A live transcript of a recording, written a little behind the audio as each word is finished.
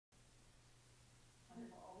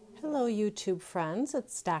Hello YouTube friends,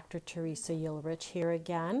 it's Dr. Teresa Yilrich here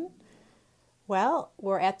again. Well,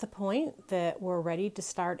 we're at the point that we're ready to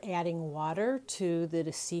start adding water to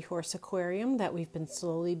the Seahorse aquarium that we've been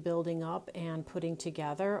slowly building up and putting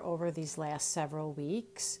together over these last several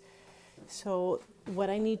weeks. So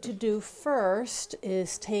what I need to do first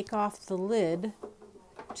is take off the lid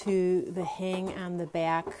to the hang on the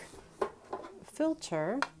back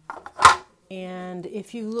filter. And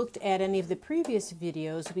if you looked at any of the previous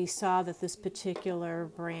videos, we saw that this particular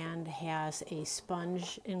brand has a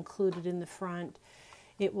sponge included in the front.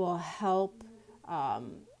 It will help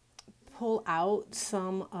pull out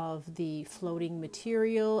some of the floating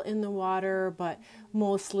material in the water, but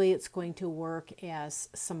mostly it's going to work as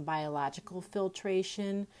some biological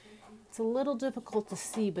filtration. It's a little difficult to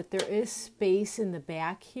see, but there is space in the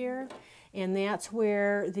back here. And that's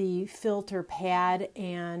where the filter pad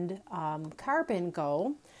and carbon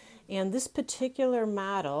go. And this particular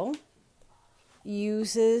model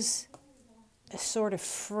uses a sort of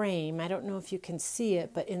frame. I don't know if you can see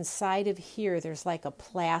it, but inside of here there's like a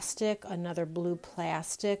plastic, another blue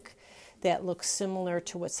plastic that looks similar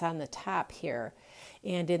to what's on the top here.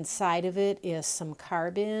 And inside of it is some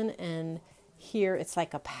carbon, and here it's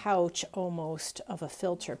like a pouch almost of a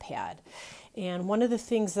filter pad. And one of the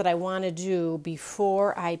things that I want to do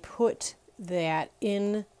before I put that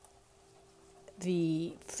in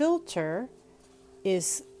the filter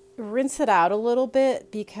is rinse it out a little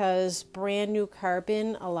bit, because brand new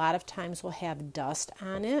carbon a lot of times will have dust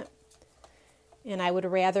on it. And I would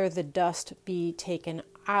rather the dust be taken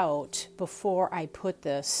out before I put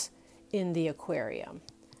this in the aquarium.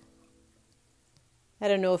 I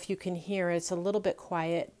don't know if you can hear it. It's a little bit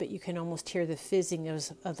quiet, but you can almost hear the fizzing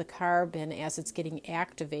of the carbon as it's getting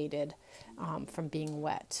activated from being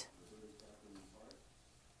wet.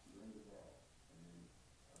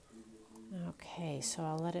 Okay, so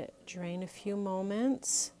I'll let it drain a few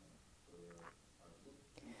moments.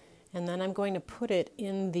 And then I'm going to put it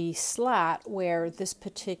in the slot where this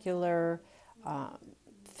particular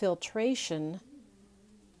filtration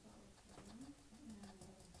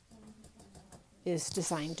is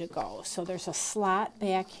designed to go. So there's a slot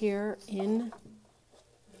back here in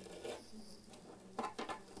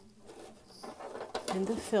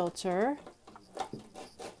the filter,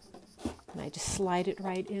 and I just slide it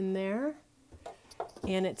right in there,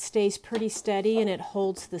 and it stays pretty steady and it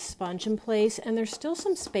holds the sponge in place, and there's still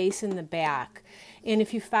some space in the back. And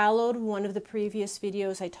if you followed one of the previous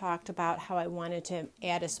videos, I talked about how I wanted to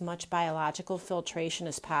add as much biological filtration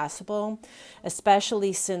as possible,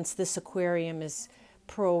 especially since this aquarium is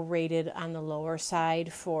pro-rated on the lower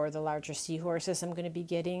side for the larger seahorses I'm going to be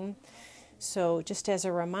getting. So just as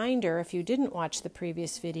a reminder, if you didn't watch the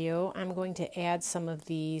previous video, I'm going to add some of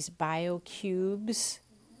these bio cubes.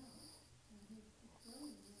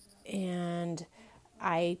 And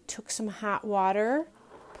I took some hot water,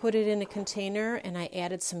 put it in a container, and I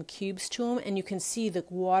added some cubes to them, and you can see the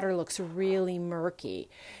water looks really murky,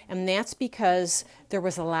 and that's because there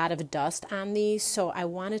was a lot of dust on these, so I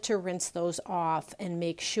wanted to rinse those off and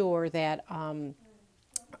make sure that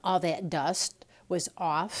all that dust was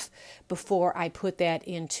off before I put that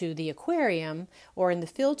into the aquarium or in the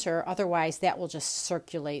filter. Otherwise that will just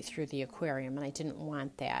circulate through the aquarium, and I didn't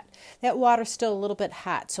want that. That water's still a little bit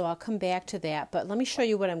hot, so I'll come back to that, but let me show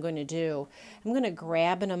you what I'm going to do. I'm going to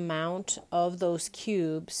grab an amount of those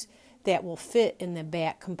cubes that will fit in the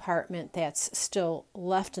back compartment that's still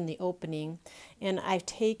left in the opening, and I've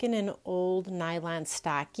taken an old nylon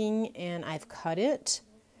stocking and I've cut it.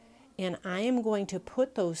 And I am going to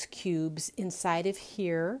put those cubes inside of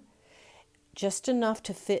here, just enough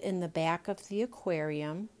to fit in the back of the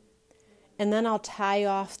aquarium, and then I'll tie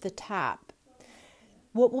off the top.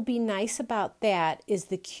 What will be nice about that is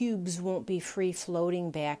the cubes won't be free floating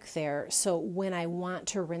back there, so when I want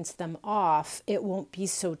to rinse them off, it won't be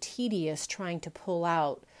so tedious trying to pull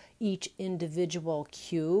out each individual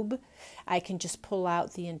cube. I can just pull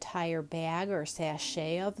out the entire bag or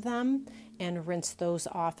sachet of them and rinse those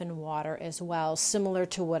off in water as well, similar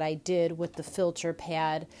to what I did with the filter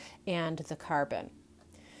pad and the carbon.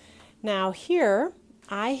 Now here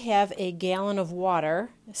I have a gallon of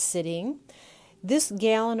water sitting. This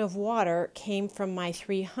gallon of water came from my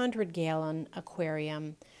 300-gallon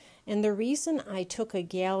aquarium. And the reason I took a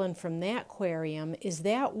gallon from that aquarium is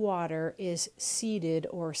that water is seeded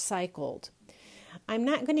or cycled. I'm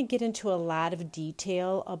not going to get into a lot of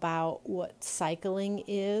detail about what cycling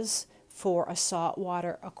is for a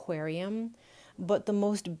saltwater aquarium, but the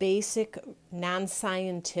most basic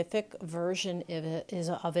non-scientific version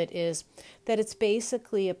of it is that it's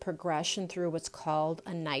basically a progression through what's called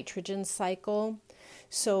a nitrogen cycle.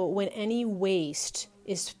 So when any waste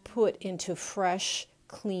is put into fresh,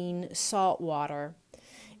 clean salt water,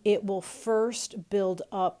 it will first build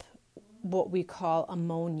up what we call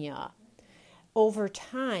ammonia. Over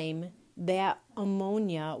time, that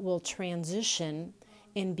ammonia will transition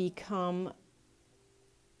and become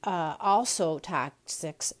also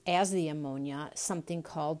toxic as the ammonia, something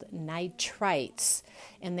called nitrites,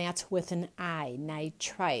 and that's with an I,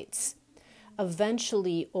 nitrites.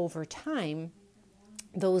 Eventually, over time,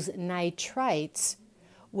 those nitrites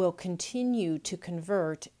will continue to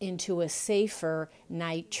convert into a safer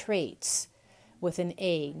nitrates with an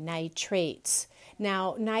A, nitrates.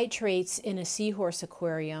 Now, nitrates in a seahorse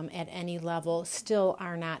aquarium at any level still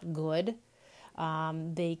are not good.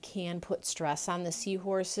 They can put stress on the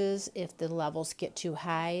seahorses if the levels get too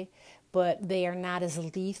high, but they are not as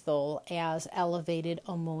lethal as elevated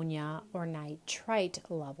ammonia or nitrite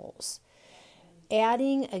levels.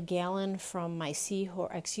 Adding a gallon from my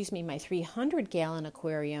 300-gallon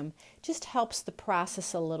aquarium just helps the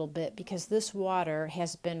process a little bit, because this water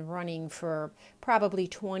has been running for probably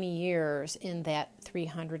 20 years in that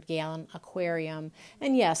 300-gallon aquarium.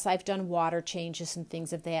 And yes, I've done water changes and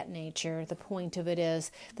things of that nature. The point of it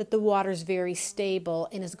is that the water is very stable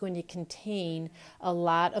and is going to contain a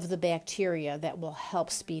lot of the bacteria that will help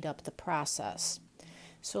speed up the process.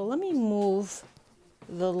 So let me move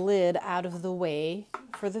the lid out of the way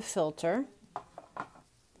for the filter,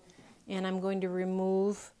 and I'm going to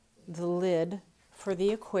remove the lid for the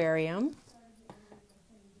aquarium,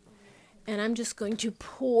 and I'm just going to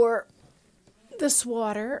pour this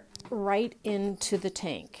water right into the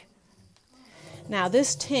tank. Now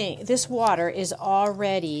this water is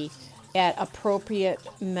already at appropriate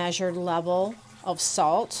measured level of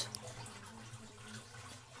salt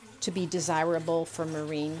to be desirable for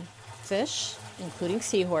marine fish, including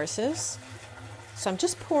seahorses. So I'm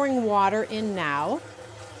just pouring water in now.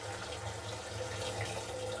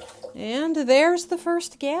 And there's the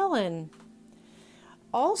first gallon.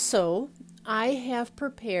 Also, I have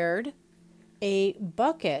prepared a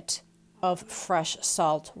bucket of fresh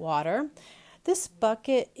salt water. This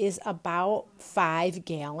bucket is about 5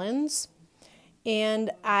 gallons,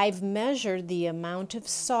 and I've measured the amount of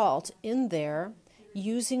salt in there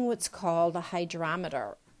using what's called a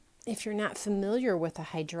hydrometer. If you're not familiar with a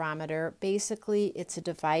hydrometer, basically it's a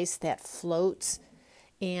device that floats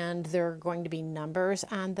and there are going to be numbers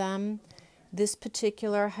on them. This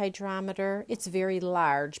particular hydrometer, it's very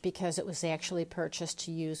large because it was actually purchased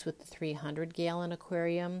to use with the 300-gallon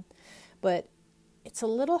aquarium, but it's a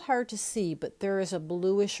little hard to see, but there is a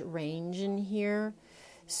bluish range in here,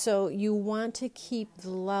 so you want to keep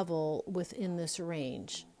the level within this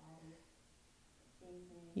range.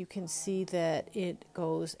 You can see that it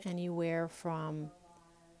goes anywhere from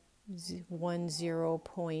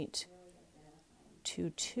 10.22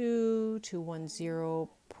 to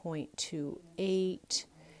 10.28,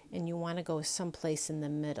 and you want to go someplace in the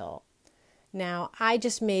middle. Now, I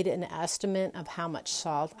just made an estimate of how much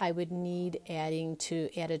salt I would need added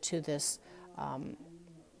to this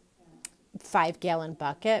 5-gallon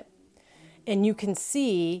bucket, and you can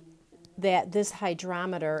see that this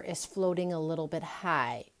hydrometer is floating a little bit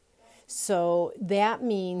high. So that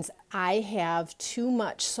means I have too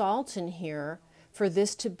much salt in here for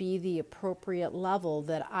this to be the appropriate level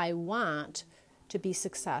that I want to be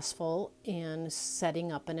successful in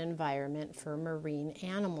setting up an environment for marine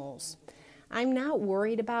animals. I'm not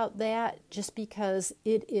worried about that just because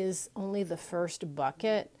it is only the first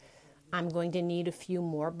bucket. I'm going to need a few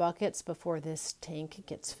more buckets before this tank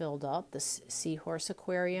gets filled up, this seahorse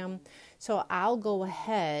aquarium. So I'll go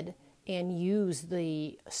ahead and use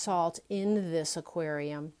the salt in this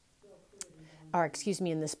aquarium,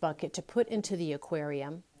 in this bucket, to put into the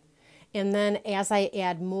aquarium. And then as I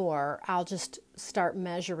add more, I'll just start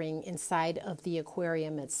measuring inside of the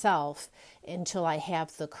aquarium itself until I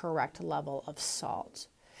have the correct level of salt.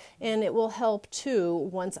 And it will help too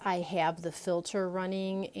once I have the filter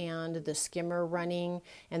running and the skimmer running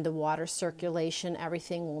and the water circulation.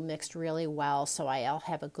 Everything will mix really well, so I'll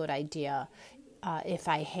have a good idea if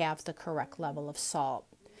I have the correct level of salt.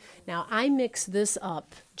 Now, I mixed this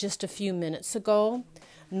up just a few minutes ago.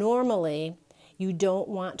 Normally, you don't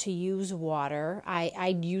want to use water.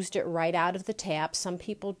 I used it right out of the tap. Some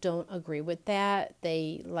people don't agree with that.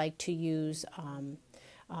 They like to use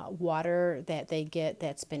water that they get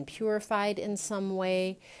that's been purified in some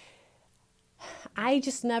way. I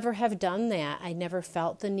just never have done that. I never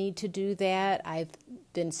felt the need to do that. I've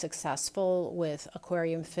been successful with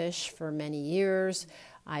aquarium fish for many years.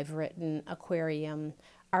 I've written aquarium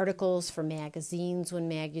articles for magazines when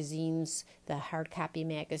magazines, the hard copy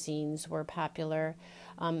magazines, were popular.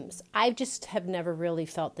 I just have never really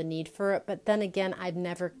felt the need for it, but then again, I've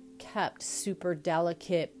never kept super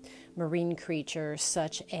delicate marine creatures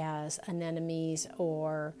such as anemones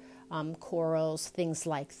or corals, things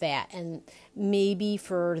like that. And maybe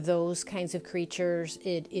for those kinds of creatures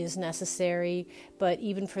it is necessary, but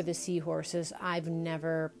even for the seahorses, I've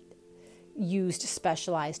never used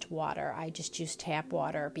specialized water. I just use tap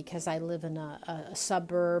water because I live in a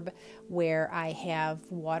suburb where I have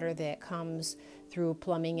water that comes through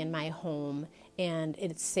plumbing in my home, and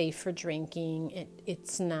it's safe for drinking.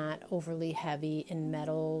 It's not overly heavy in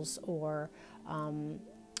metals or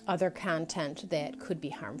other content that could be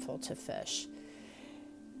harmful to fish.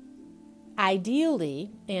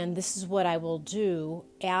 Ideally, and this is what I will do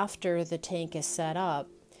after the tank is set up,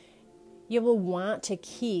 you will want to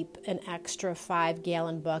keep an extra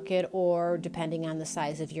 5-gallon bucket, or depending on the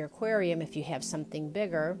size of your aquarium, if you have something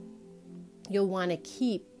bigger, you'll want to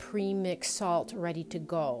keep pre-mixed salt ready to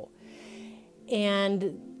go.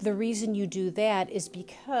 And the reason you do that is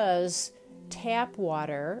because tap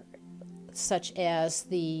water, such as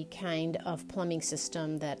the kind of plumbing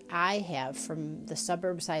system that I have from the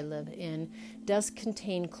suburbs I live in, does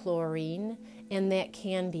contain chlorine, and that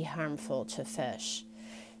can be harmful to fish.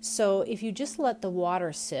 So if you just let the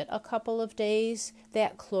water sit a couple of days,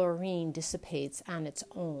 that chlorine dissipates on its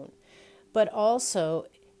own. But also,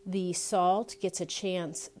 the salt gets a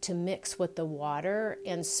chance to mix with the water,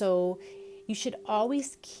 and so you should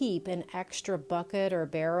always keep an extra bucket or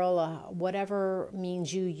barrel, whatever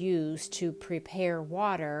means you use to prepare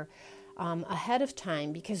water, ahead of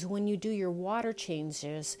time, because when you do your water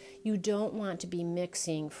changes, you don't want to be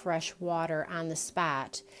mixing fresh water on the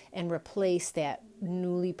spot and replace that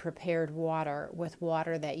newly prepared water with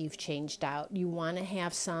water that you've changed out. You want to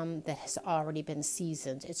have some that has already been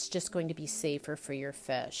seasoned. It's just going to be safer for your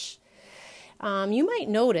fish. You might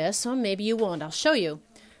notice, or maybe you won't, I'll show you.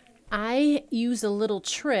 I use a little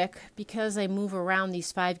trick because I move around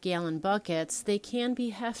these 5-gallon buckets. They can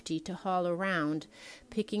be hefty to haul around,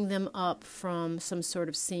 picking them up from some sort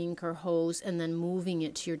of sink or hose and then moving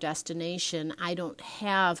it to your destination. I don't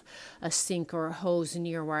have a sink or a hose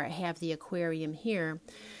near where I have the aquarium here.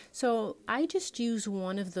 So I just use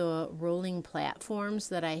one of the rolling platforms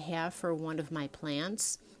that I have for one of my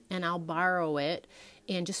plants, and I'll borrow it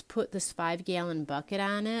and just put this 5-gallon bucket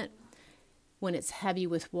on it when it's heavy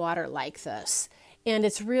with water like this. And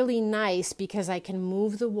it's really nice because I can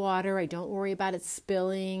move the water. I don't worry about it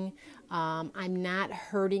spilling. I'm not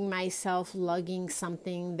hurting myself lugging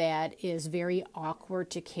something that is very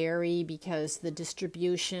awkward to carry because the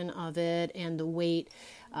distribution of it and the weight,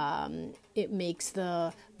 it makes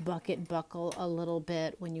the bucket buckle a little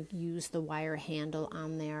bit when you use the wire handle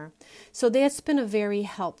on there. So that's been a very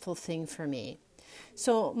helpful thing for me.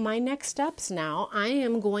 So my next steps now, I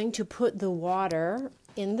am going to put the water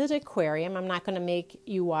in the aquarium. I'm not going to make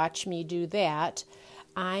you watch me do that.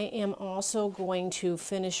 I am also going to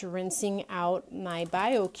finish rinsing out my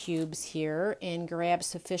BioCubes here and grab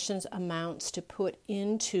sufficient amounts to put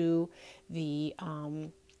into the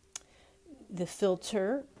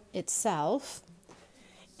filter itself.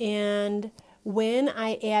 And when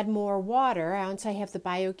I add more water, once I have the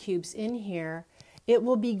BioCubes in here, it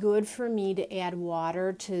will be good for me to add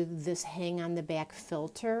water to this hang on the back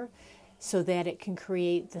filter so that it can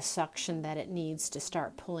create the suction that it needs to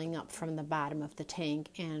start pulling up from the bottom of the tank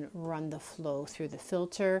and run the flow through the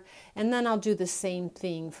filter. And then I'll do the same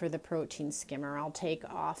thing for the protein skimmer. I'll take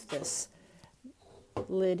off this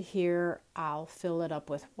lid here, I'll fill it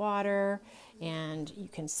up with water, and you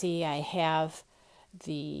can see I have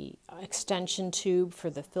the extension tube for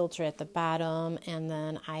the filter at the bottom, and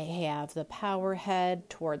then I have the power head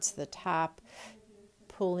towards the top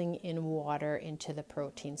pulling in water into the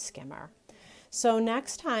protein skimmer. So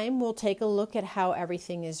next time we'll take a look at how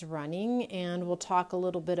everything is running, and we'll talk a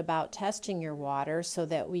little bit about testing your water so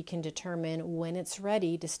that we can determine when it's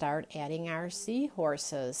ready to start adding our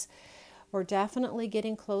seahorses. We're definitely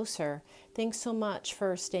getting closer. Thanks so much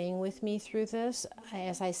for staying with me through this.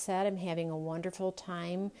 As I said, I'm having a wonderful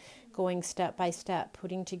time going step by step,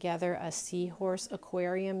 putting together a seahorse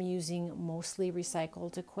aquarium using mostly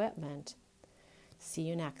recycled equipment. See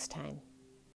you next time.